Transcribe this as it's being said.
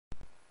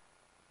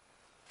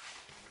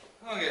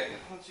Okay,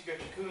 once you got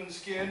your coon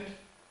skinned,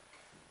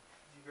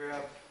 you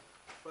grab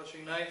a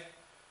fleshing knife,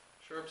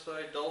 sharp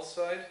side, dull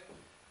side.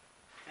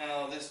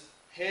 Now this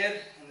head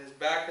and this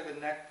back of the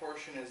neck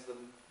portion is the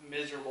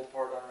miserable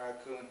part on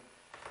raccoon.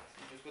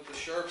 So just with the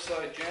sharp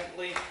side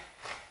gently,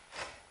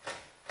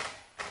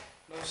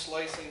 no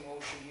slicing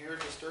motion here,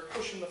 just start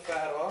pushing the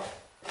fat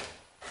off.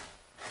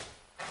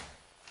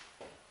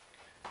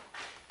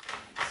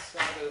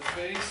 Side of the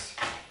face.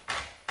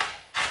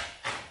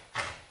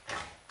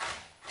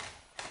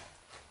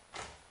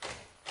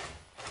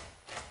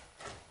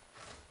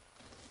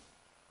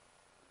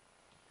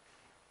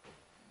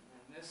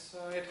 And this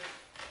side.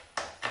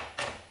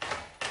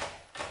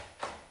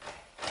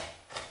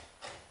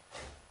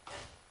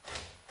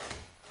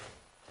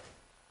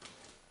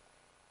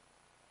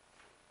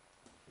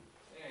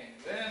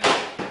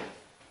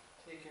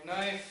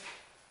 Knife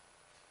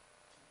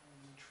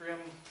and trim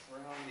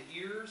around the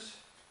ears.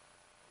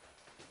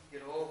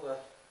 Get all the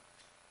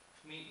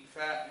meat and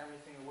fat and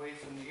everything away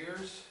from the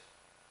ears.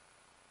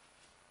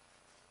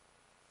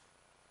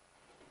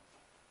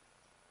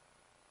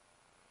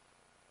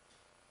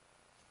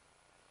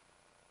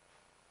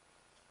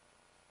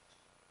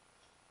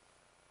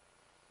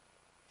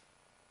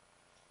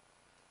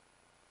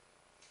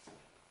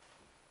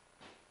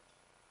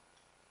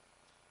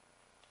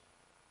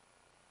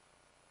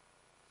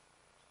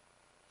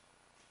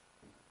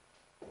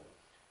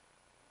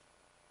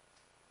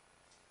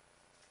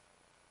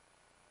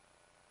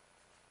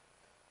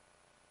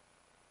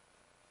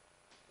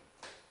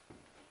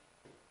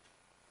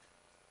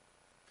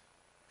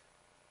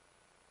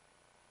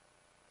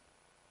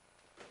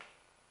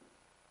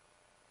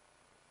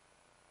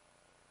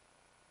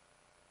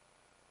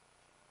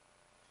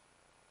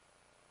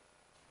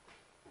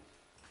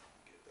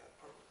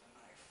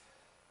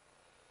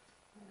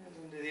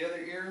 Into the other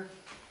ear.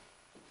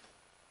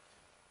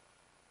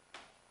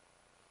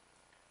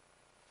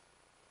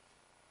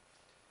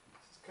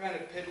 This is kind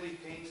of piddly,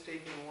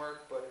 painstaking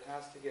work, but it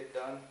has to get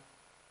done.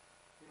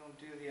 If you don't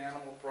do the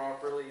animal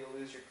properly, you'll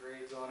lose your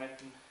grades on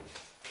it and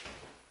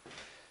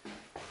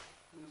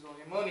lose all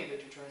your money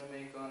that you're trying to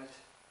make on it.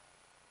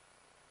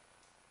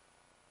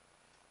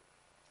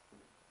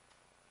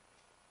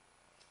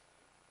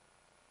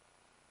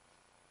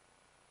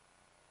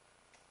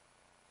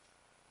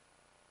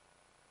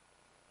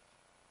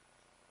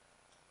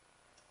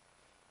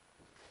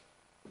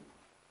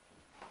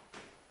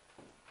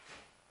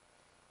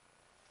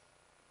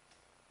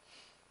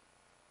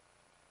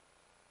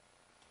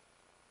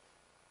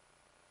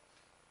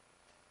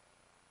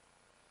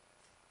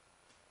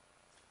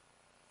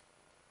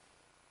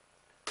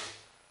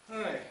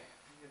 Alright,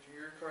 you get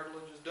your ear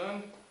cartilages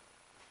done.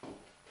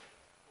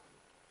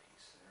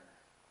 Piece there.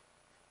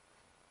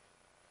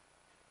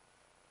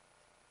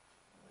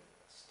 Look at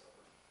that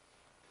stubborn.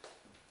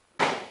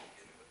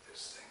 Get it with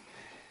this thing.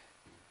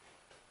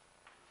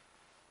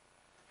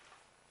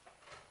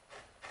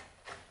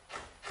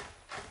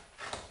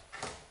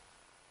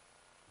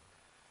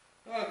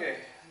 Okay,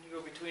 and you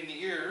go between the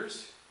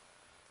ears,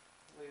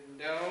 lay them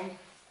down,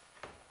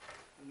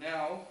 and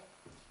now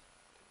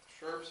take the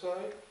sharp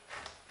side.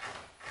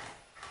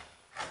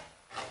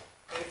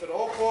 If at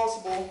all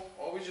possible,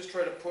 always just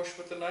try to push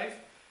with the knife.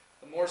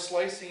 The more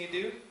slicing you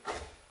do,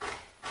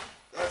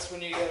 that's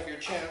when you have your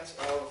chance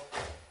of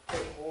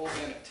putting holes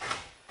in it.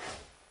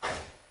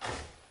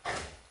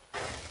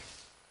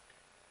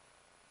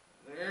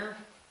 There.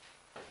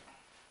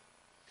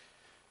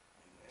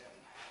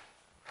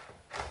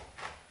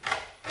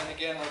 And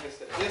again, like I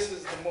said, this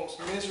is the most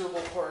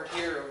miserable part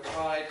here of the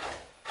hide,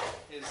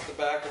 is the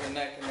back of the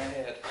neck and the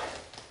head.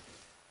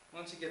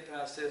 Once you get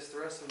past this, the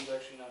rest of them is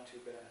actually not too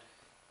bad.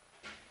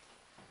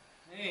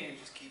 And you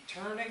just keep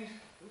turning.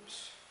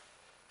 Oops.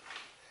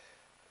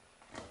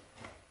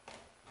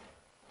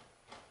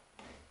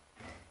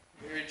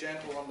 Very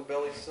gentle on the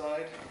belly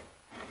side.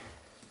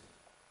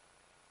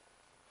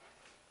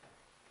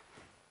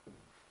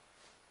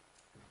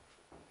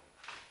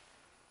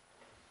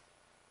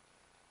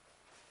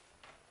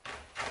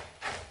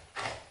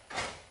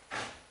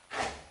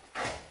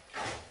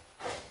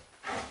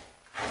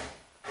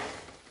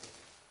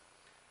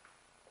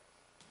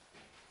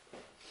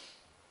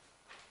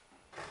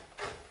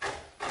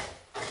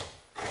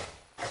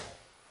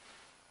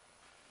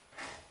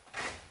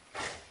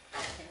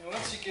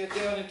 Once you get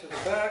down into the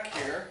back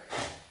here,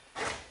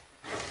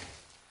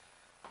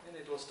 then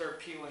it will start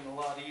peeling a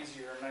lot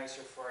easier and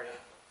nicer for you.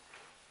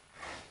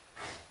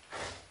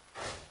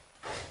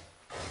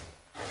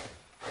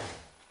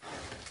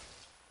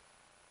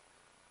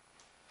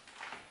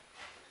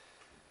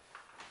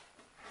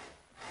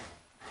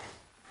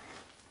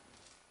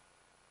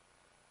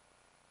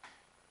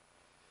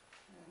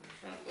 And the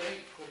front leg,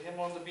 put him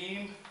on the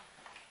beam,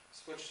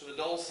 switch to the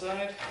dull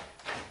side,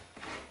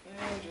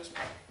 and just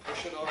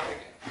push it off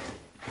again.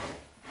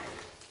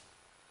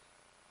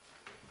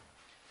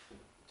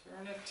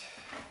 Turn it.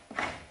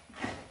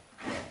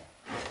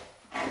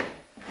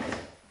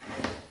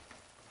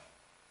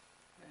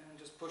 And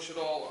just push it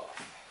all off.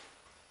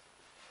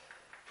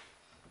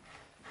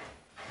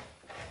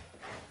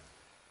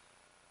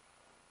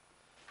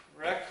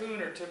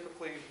 raccoon are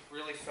typically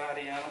really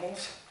fatty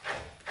animals.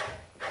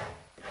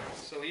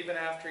 So even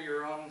after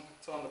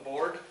it's on the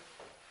board,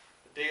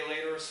 a day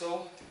later or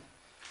so,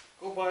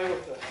 go by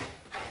with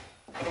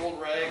an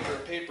old rag or a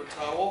paper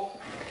towel,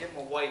 give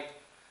them a wipe.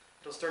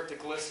 It'll start to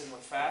glisten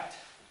with fat.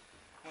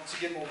 Once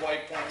you give them a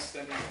wipe once,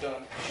 then he's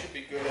done. He should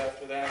be good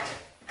after that.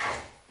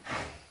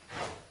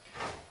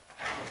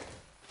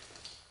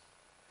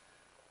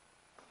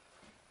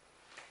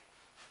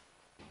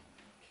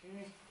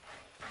 Okay.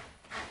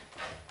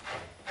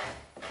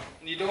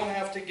 And you don't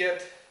have to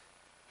get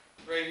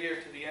right here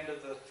to the end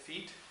of the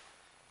feet.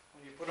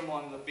 When you put them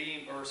on the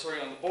beam, or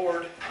sorry, on the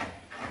board,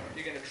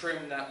 you're going to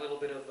trim that little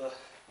bit of the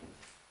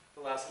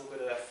last little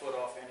bit of that foot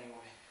off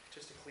anyway,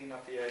 just to clean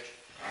up the edge.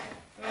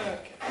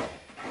 Okay.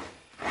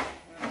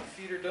 And the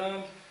feet are done.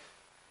 And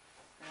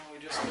we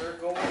just start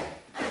going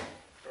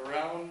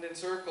around in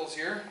circles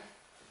here,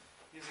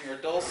 using our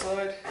dull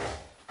side,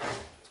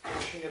 just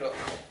pushing it up.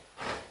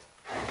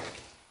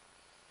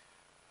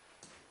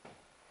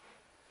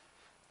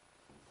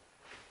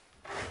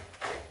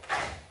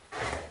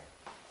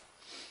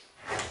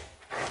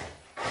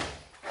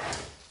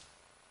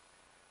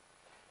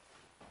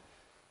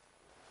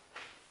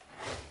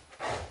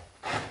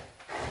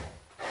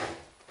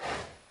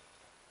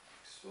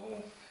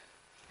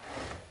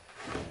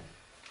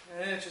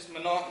 And it's just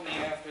monotony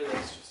after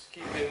this, just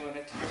keep doing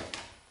it.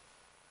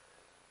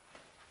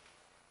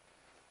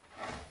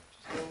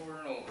 Just over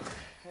and over.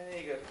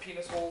 And you got a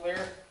penis hole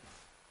there.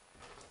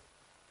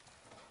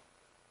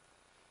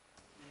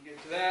 When you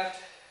get to that,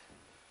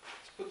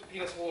 just put the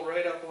penis hole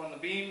right up on the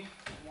beam,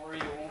 or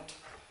you won't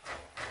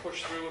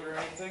push through it or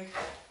anything.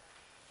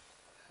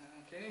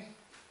 Okay.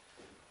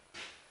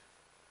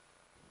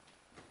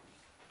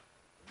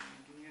 You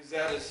can use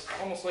that as,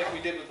 almost like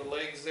we did with the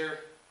legs there.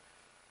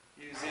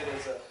 Use it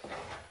as a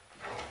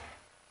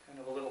kind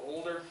of a little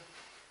holder.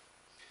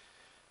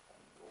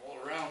 Go all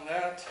around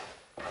that.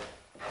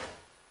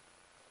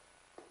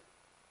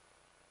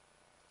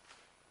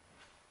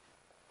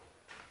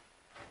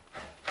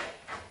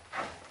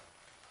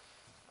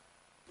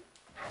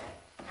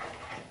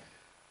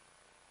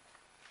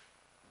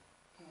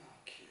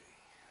 Okay,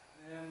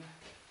 then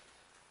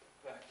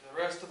back to the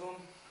rest of them.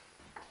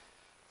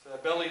 So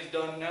that belly's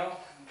done now.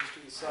 I'll just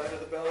do the side of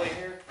the belly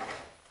here.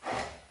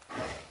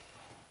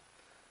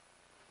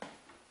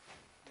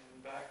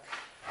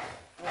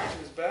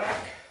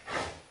 Back.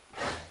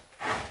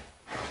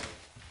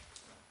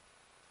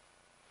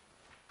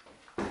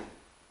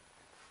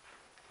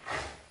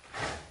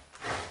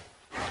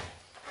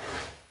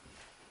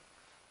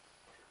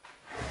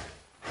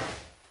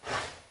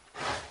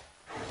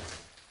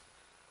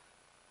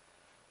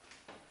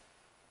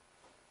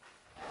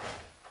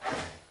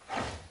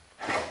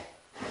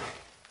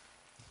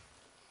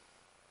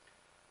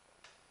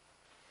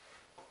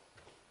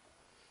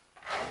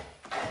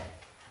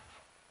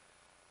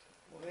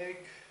 Leg.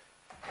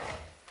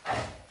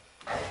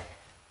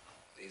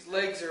 These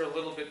legs are a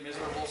little bit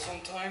miserable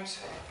sometimes.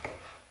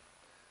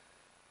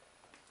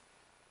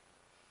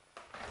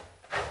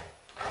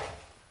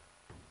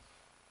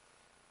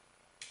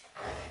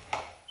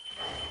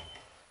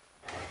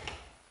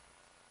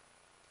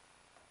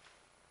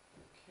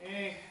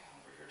 Okay,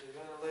 over here to the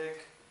other leg.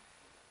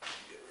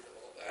 Get rid of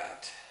all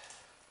that.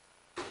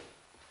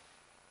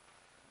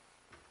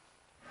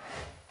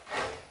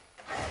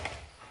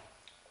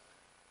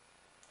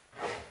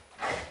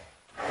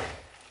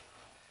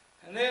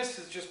 And this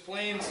is just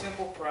plain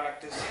simple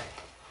practice.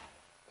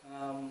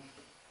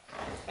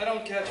 I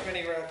don't catch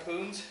many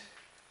raccoons,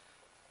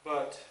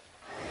 but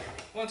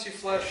once you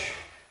flush,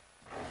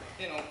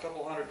 a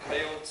couple hundred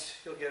coyotes,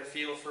 you'll get a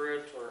feel for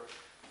it, or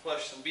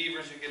flush some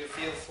beavers, you'll get a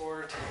feel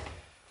for it.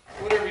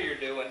 Whatever you're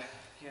doing,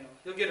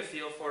 you'll get a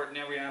feel for it, and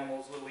every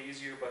animal is a little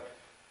easier, but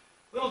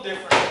a little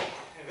different.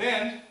 And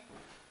then,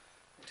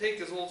 I take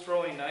this old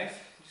throwing knife.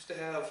 I used to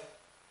have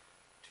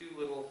two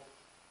little,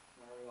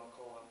 whatever you want to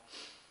call them.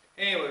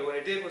 Anyway, what I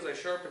did was I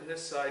sharpened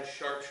this side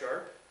sharp,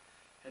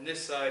 and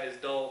this side is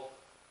dull.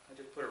 I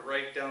just put it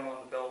right down on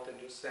the belt and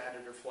just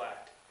sanded her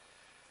flat.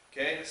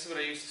 Okay, this is what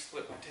I used to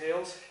split my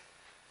tails.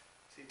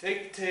 So you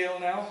take the tail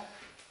now,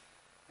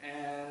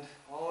 and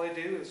all I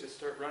do is just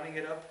start running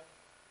it up.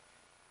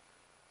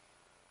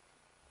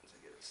 As I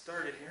get it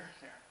started here,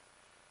 there.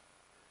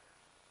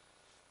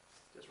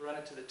 Just run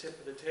it to the tip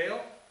of the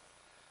tail,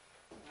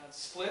 and that's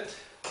split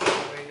all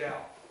the way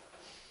down.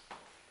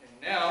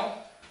 And now,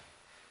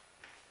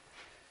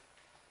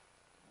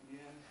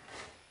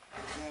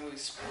 now we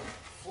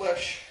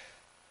flush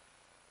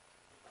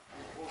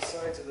both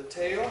sides of the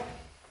tail,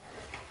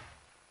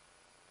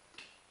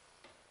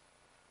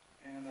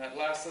 and that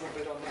last little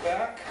bit on the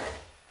back.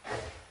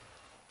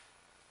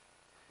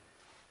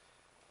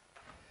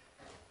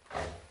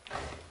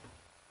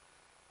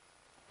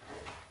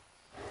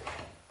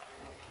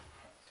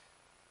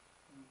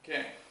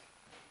 Okay,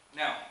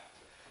 now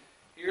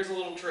here's a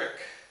little trick.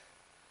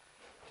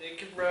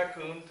 Take your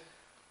raccoon,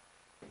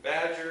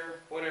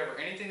 badger, whatever,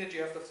 anything that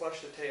you have to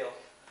flush the tail,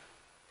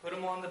 put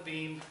them on the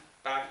beam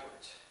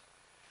backwards.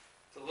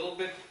 It's a little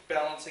bit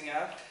balancing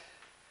act,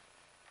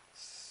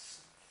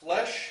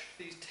 flesh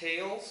these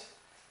tails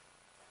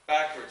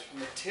backwards from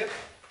the tip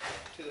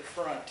to the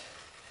front.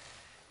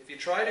 If you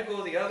try to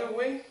go the other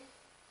way,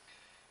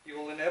 you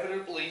will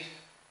inevitably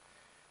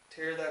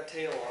tear that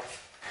tail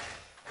off,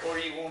 or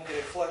you won't get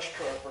it fleshed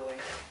properly.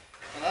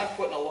 And I'm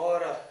putting a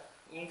lot of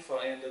oomph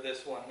into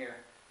this one here.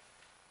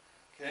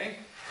 Okay?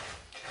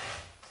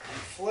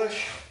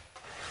 Flesh.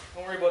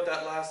 Don't worry about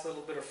that last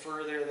little bit of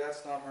fur there,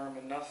 that's not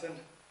harming nothing.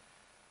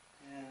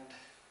 And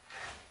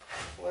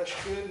flesh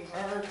good and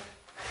hard.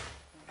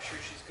 Make sure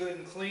she's good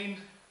and clean.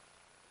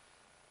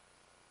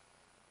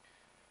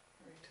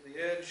 Right to the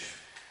edge.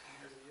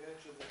 Here's the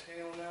edge of the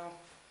tail now.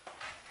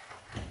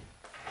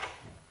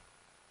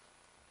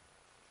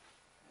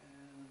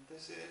 And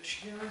this edge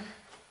here.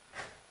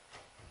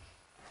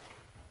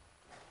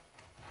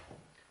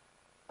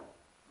 And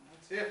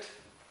that's it.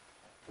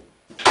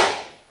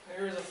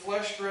 There's a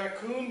fleshed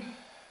raccoon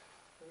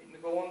waiting to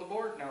go on the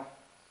board now.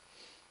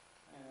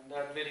 And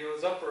that video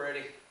is up already.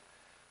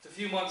 It's a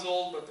few months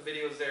old, but the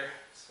video is there.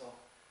 So,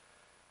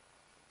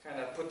 kind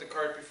of put the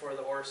cart before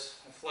the horse.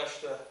 I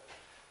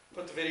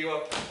put the video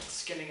up,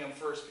 skinning him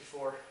first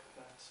before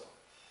that. So,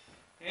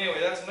 anyway,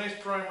 that's a nice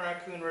prime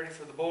raccoon ready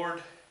for the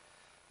board.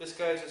 This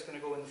guy's just going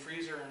to go in the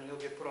freezer and he'll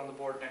get put on the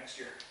board next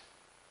year.